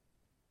 8.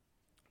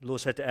 The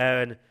Lord said to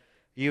Aaron,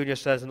 "You and your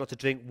sons are not to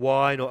drink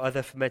wine or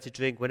other fermented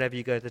drink whenever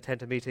you go to the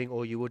tent of meeting,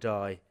 or you will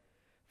die."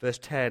 Verse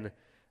 10,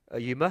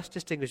 "You must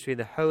distinguish between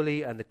the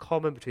holy and the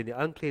common, between the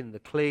unclean and the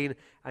clean,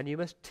 and you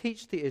must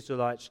teach the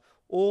Israelites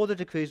all the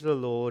decrees of the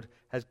Lord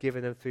has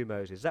given them through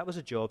Moses." That was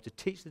a job, to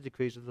teach the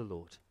decrees of the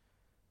Lord.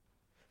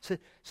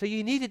 So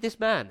you needed this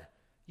man.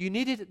 You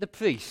needed the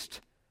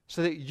priest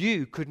so that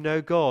you could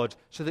know God,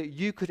 so that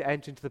you could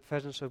enter into the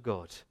presence of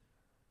God.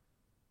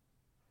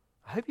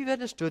 I hope you've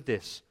understood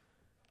this.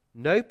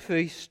 No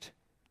priest,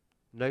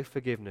 no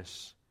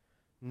forgiveness.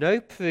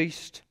 No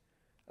priest,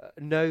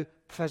 no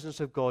presence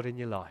of God in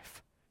your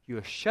life. You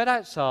are shut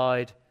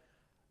outside,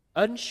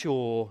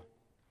 unsure,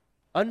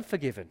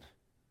 unforgiven.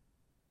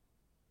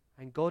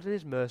 And God in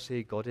his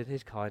mercy, God in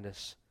his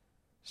kindness,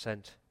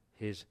 sent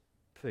his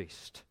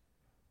priest.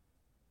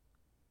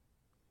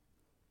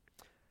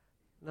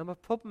 Now my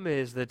problem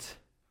is that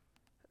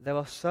there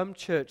are some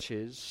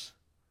churches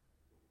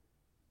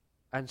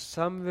and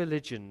some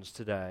religions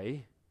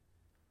today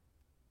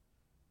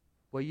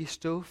where you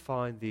still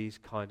find these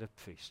kind of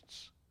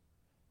priests.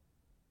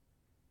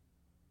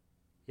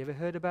 You ever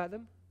heard about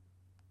them?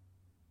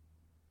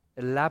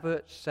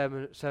 Elaborate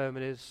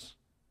ceremonies,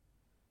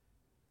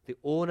 the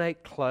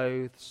ornate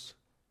clothes,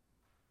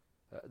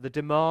 the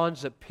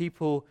demands that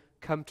people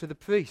come to the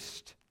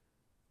priest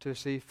to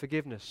receive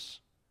forgiveness.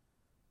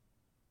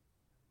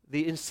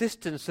 The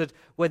insistence that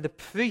when the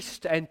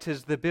priest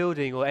enters the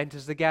building or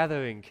enters the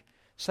gathering,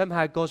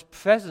 somehow God's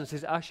presence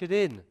is ushered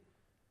in.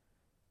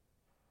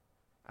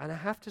 And I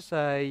have to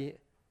say,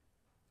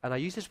 and I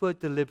use this word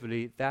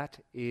deliberately, that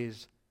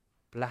is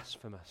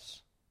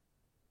blasphemous.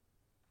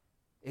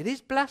 It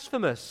is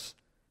blasphemous.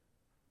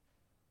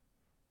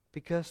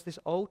 Because this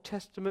Old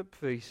Testament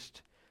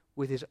priest,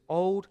 with his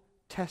Old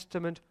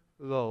Testament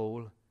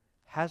role,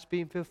 has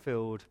been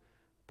fulfilled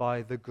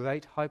by the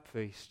great high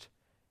priest.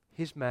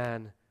 His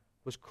man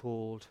was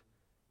called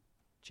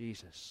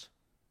Jesus.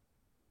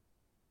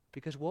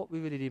 Because what we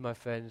really need, my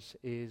friends,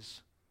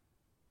 is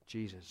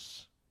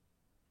Jesus.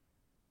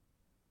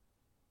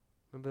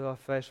 Remember our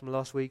phrase from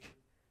last week?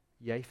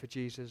 Yea for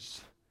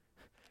Jesus.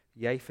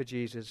 Yea for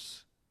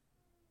Jesus.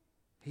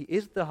 He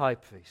is the high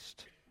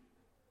priest.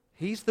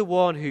 He's the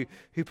one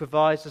who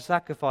provides the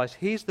sacrifice.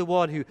 He's the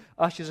one who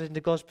ushers us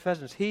into God's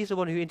presence. He's the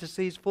one who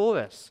intercedes for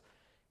us.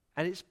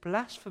 And it's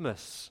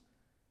blasphemous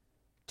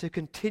to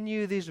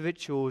continue these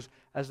rituals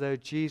as though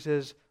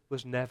Jesus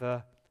was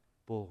never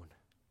born.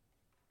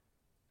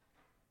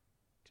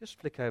 Just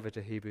flick over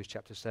to Hebrews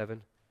chapter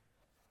 7.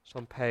 It's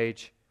on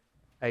page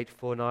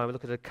 849. We'll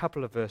look at a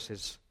couple of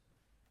verses.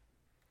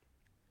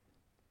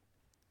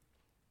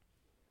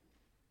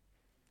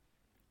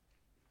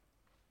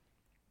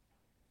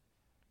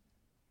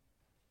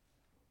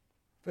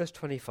 Verse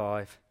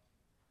 25.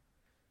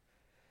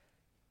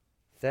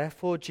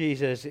 Therefore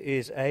Jesus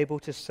is able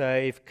to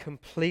save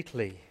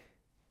completely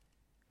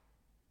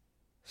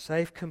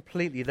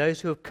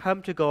those who have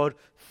come to God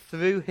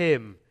through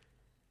him,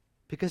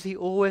 because he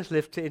always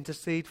lived to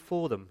intercede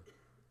for them.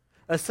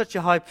 As such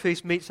a high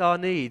priest meets our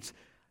needs.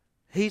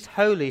 He's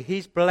holy,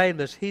 he's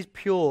blameless, he's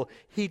pure.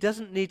 He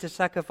doesn't need to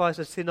sacrifice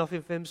a sin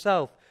offering for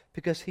himself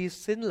because he's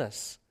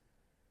sinless.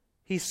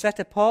 He's set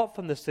apart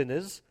from the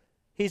sinners.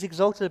 He's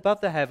exalted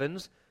above the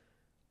heavens.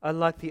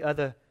 Unlike the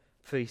other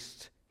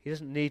priests, he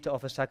doesn't need to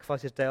offer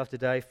sacrifices day after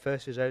day,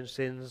 first for his own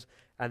sins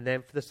and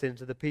then for the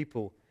sins of the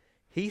people.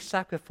 He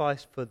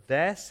sacrificed for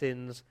their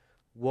sins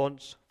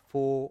once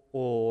for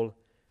all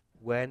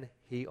when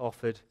he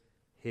offered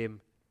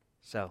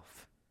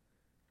himself.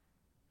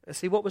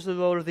 See, what was the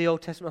role of the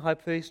Old Testament high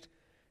priest?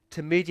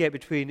 To mediate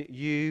between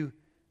you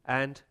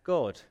and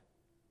God.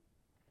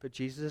 But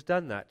Jesus has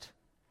done that.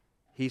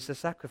 He's the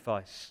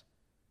sacrifice.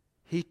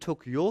 He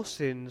took your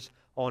sins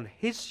on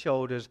his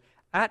shoulders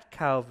at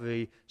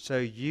Calvary, so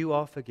you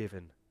are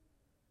forgiven.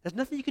 There's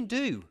nothing you can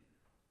do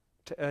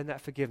to earn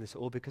that forgiveness,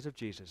 all because of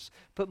Jesus.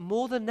 But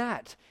more than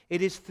that,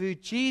 it is through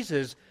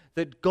Jesus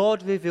that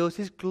God reveals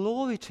his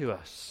glory to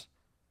us.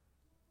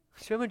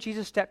 So remember when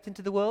Jesus stepped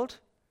into the world?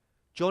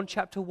 John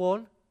chapter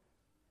 1.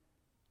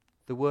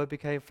 The Word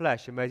became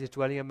flesh and made his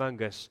dwelling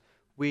among us.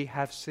 We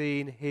have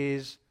seen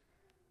his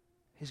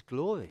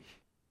glory.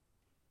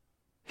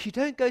 You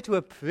don't go to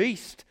a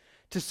priest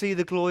to see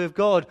the glory of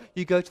God.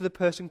 You go to the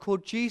person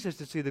called Jesus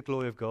to see the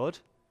glory of God.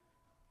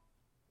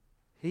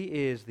 He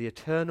is the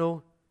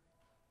eternal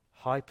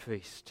high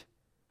priest.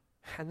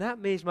 And that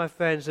means, my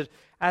friends, that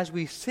as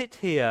we sit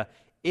here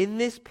in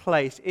this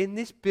place, in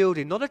this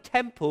building, not a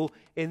temple,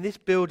 in this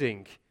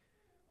building,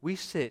 we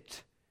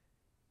sit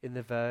in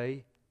the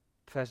very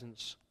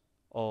presence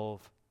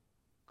of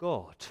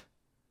God.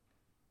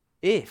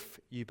 If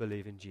you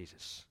believe in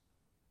Jesus.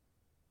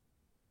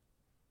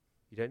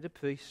 You don't need a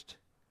priest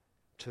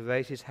to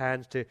raise his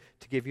hands to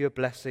give you a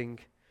blessing.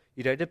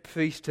 You don't need a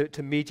priest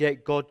to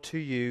mediate God to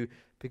you,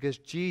 because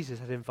Jesus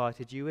has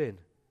invited you in.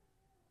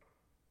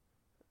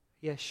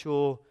 Yes,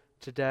 sure,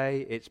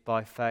 today it's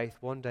by faith.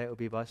 One day it will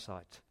be by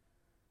sight.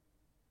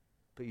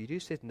 But you do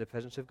sit in the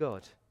presence of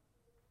God.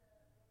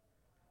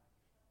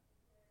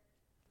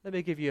 Let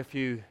me give you a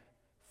few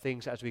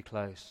things as we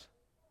close.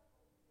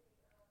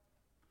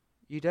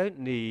 You don't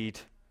need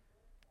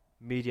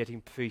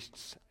mediating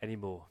priests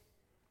anymore.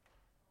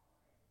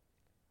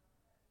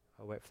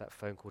 I'll wait for that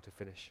phone call to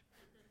finish.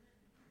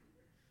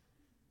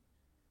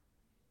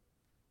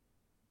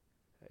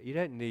 You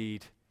don't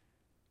need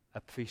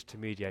a priest to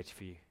mediate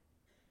for you.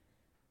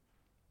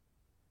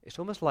 It's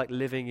almost like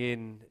living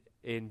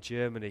in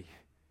Germany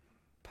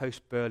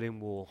post-Berlin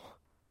Wall.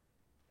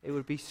 It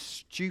would be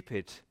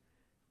stupid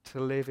to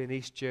live in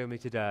East Germany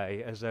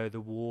today as though the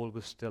wall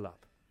was still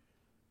up.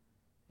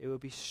 It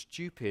would be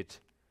stupid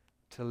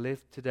to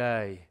live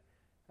today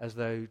as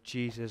though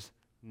Jesus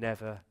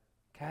never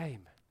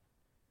came.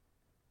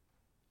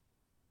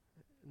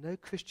 No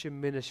Christian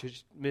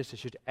minister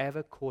should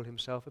ever call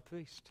himself a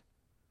priest.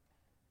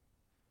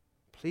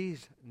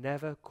 Please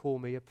never call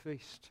me a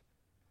priest.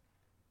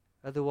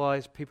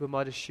 Otherwise, people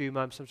might assume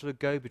I'm some sort of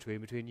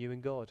go-between you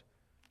and God.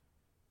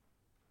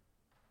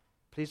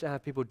 Please don't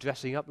have people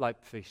dressing up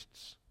like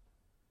priests,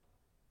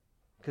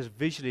 because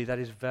visually that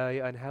is very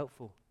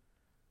unhelpful.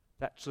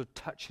 That sort of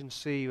touch and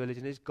see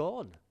religion is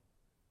gone,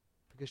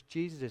 because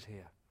Jesus is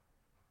here.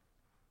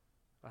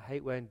 I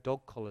hate wearing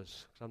dog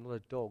collars, because I'm not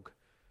a dog.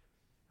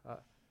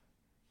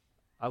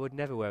 I would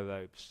never wear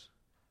robes.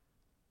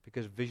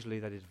 because visually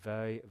that is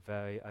very,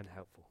 very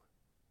unhelpful.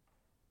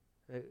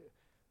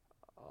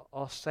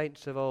 Our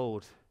saints of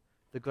old,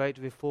 the great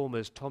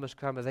reformers, Thomas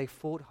Cranmer, they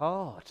fought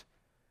hard.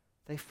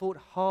 They fought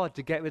hard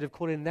to get rid of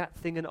calling that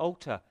thing an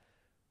altar,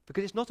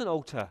 because it's not an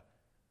altar.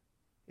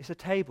 It's a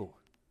table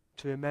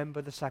to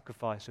remember the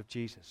sacrifice of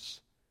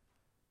Jesus.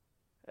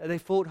 They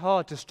fought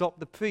hard to stop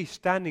the priest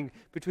standing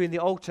between the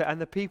altar and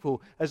the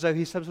people as though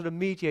he's some sort of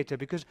mediator,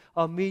 because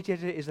our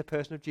mediator is the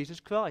person of Jesus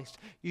Christ.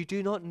 You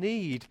do not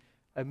need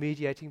a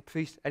mediating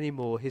priest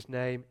anymore. His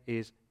name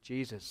is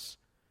Jesus.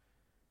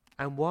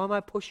 And why am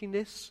I pushing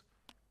this?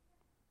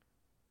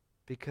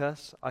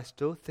 Because I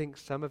still think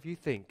some of you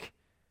think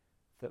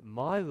that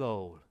my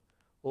role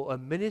or a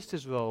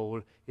minister's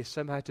role is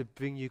somehow to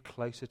bring you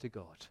closer to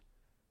God.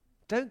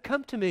 Don't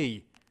come to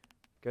me.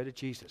 Go to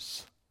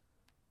Jesus.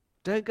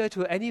 Don't go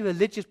to any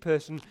religious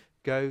person.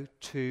 Go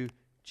to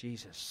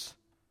Jesus.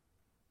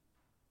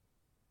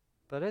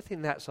 But I don't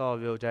think that's our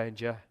real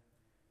danger.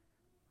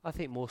 I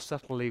think more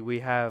subtly we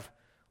have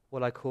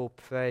what I call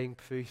praying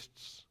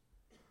priests.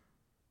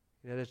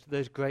 You know, there's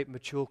those great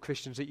mature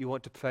Christians that you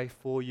want to pray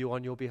for you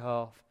on your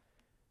behalf.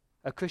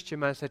 A Christian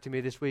man said to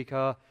me this week,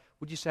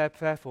 would you say a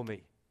prayer for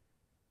me?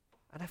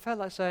 And I felt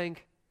like saying,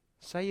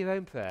 say your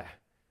own prayer.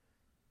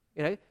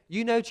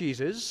 You know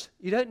Jesus.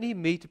 You don't need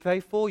me to pray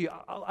for you.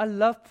 I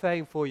love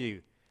praying for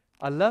you.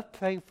 I love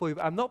praying for you,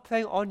 but I'm not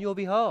praying on your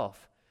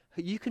behalf.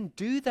 You can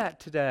do that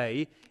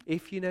today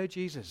if you know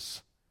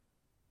Jesus.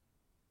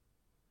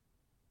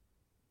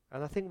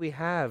 And I think we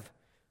have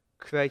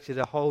created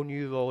a whole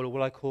new role of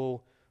what I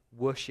call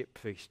worship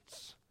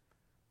priests.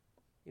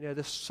 You know,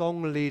 the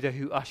song leader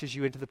who ushers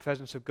you into the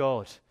presence of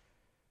God.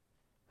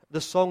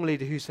 The song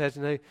leader who says,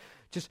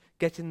 just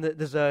get in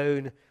the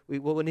zone. We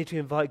need to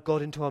invite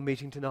God into our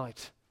meeting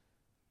tonight.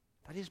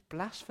 That is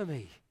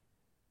blasphemy,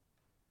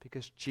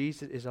 because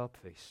Jesus is our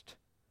priest.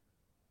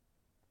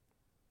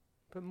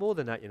 But more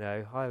than that,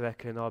 I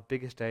reckon our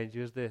biggest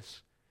danger is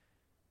this.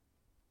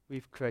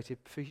 We've created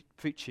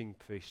preaching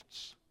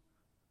priests.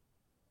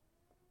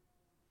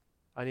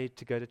 I need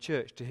to go to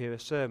church to hear a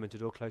sermon to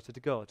draw closer to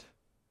God.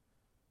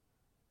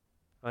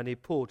 I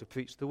need Paul to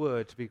preach the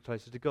word to be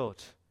closer to God.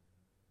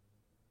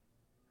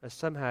 And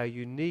somehow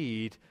you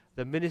need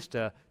the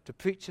minister to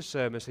preach a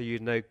sermon so you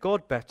know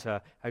God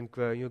better and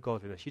grow in your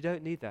godliness. You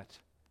don't need that.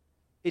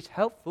 It's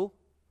helpful.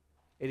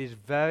 It is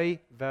very,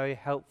 very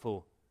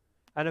helpful.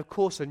 And of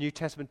course the New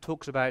Testament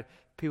talks about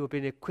people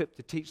being equipped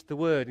to teach the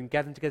word and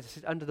gathering together to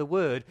sit under the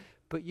word.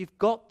 But you've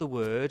got the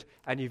word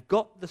and you've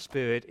got the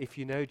Spirit. If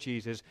you know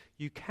Jesus,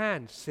 you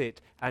can sit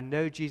and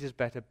know Jesus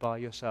better by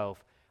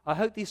yourself. I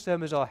hope these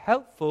sermons are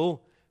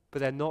helpful,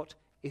 but they're not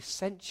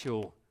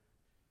essential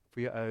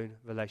for your own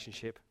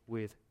relationship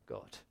with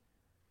God.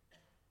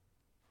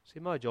 See,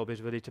 my job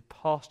is really to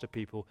pastor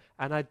people,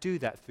 and I do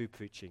that through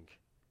preaching.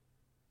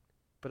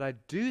 But I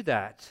do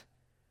that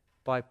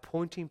by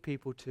pointing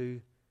people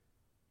to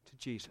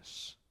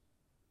Jesus.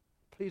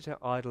 Please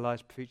don't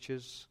idolize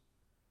preachers.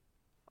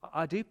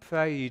 I do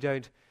pray you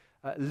don't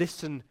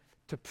listen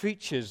to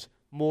preachers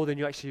more than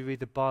you actually read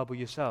the Bible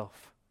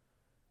yourself.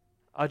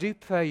 I do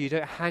pray you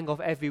don't hang off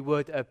every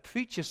word that a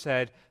preacher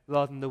said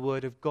rather than the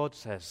word of God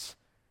says.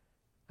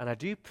 And I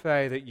do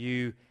pray that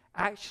you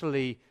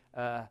actually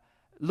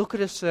look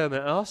at a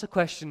sermon and ask the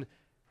question,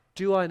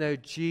 do I know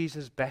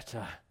Jesus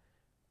better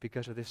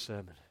because of this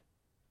sermon?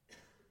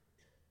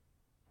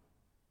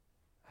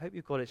 I hope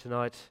you've got it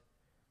tonight.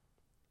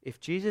 If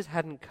Jesus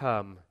hadn't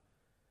come,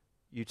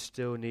 you'd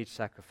still need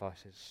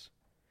sacrifices.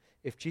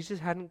 If Jesus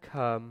hadn't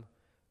come,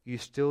 you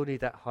still need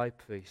that high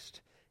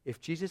priest.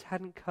 If Jesus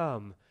hadn't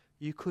come,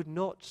 you could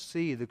not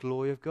see the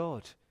glory of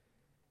God.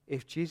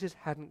 If Jesus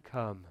hadn't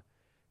come,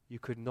 you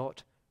could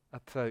not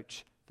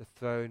approach the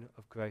throne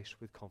of grace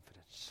with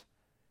confidence.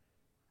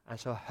 And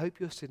so I hope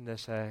you're sitting there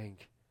saying,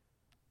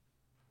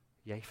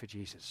 yay for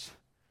Jesus.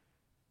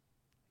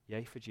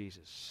 Yay for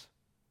Jesus.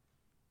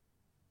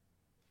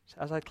 So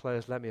as I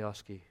close, let me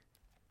ask you,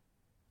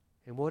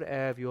 in what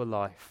area of your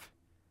life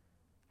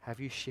have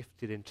you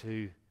shifted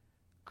into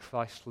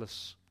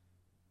Christless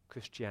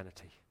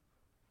Christianity?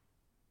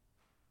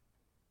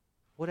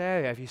 What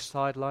area have you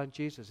sidelined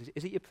Jesus?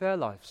 Is it your prayer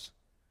lives?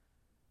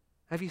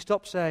 Have you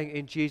stopped saying,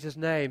 in Jesus'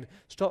 name,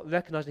 stop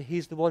recognizing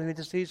He's the one who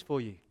intercedes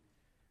for you?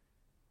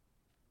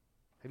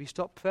 Have you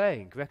stopped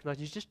praying,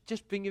 recognizing you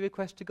just bring your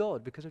request to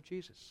God because of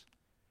Jesus?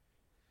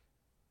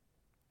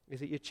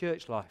 Is it your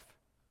church life?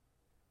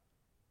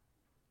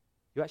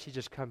 You actually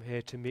just come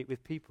here to meet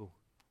with people.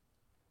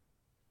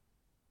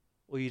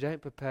 Or you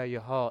don't prepare your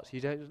hearts.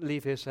 You don't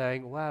leave here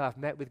saying, wow, I've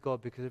met with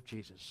God because of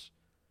Jesus.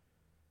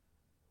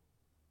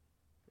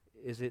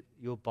 Is it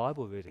your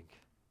Bible reading?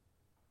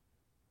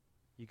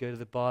 You go to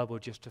the Bible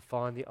just to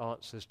find the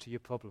answers to your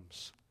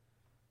problems,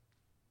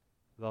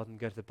 rather than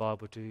go to the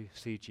Bible to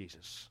see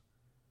Jesus.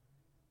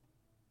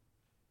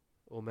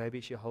 Or maybe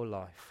it's your whole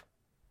life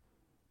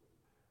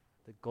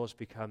that God's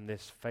become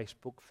this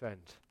Facebook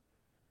friend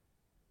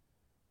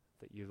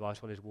that you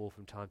write on his wall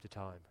from time to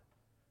time,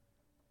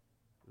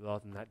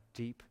 rather than that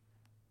deep,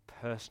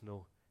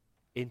 personal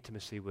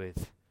intimacy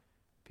with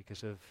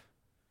because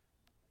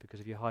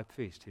of your high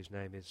priest, whose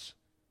name is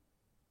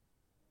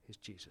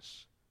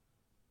Jesus.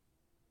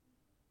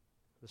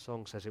 The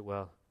song says it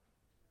well.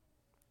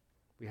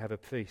 We have a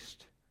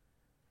priest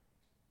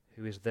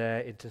who is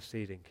there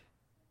interceding,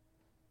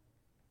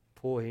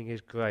 pouring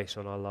his grace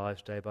on our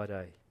lives day by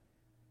day.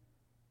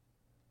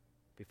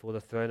 Before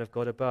the throne of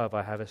God above,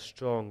 I have a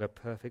strong, a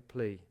perfect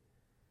plea.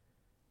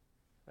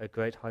 A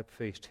great high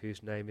priest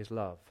whose name is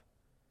love,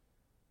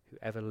 who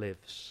ever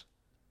lives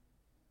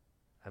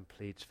and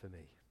pleads for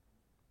me.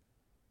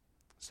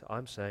 So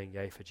I'm saying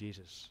yea for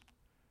Jesus.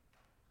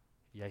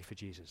 Yea for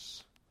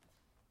Jesus.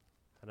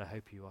 And I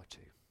hope you are too.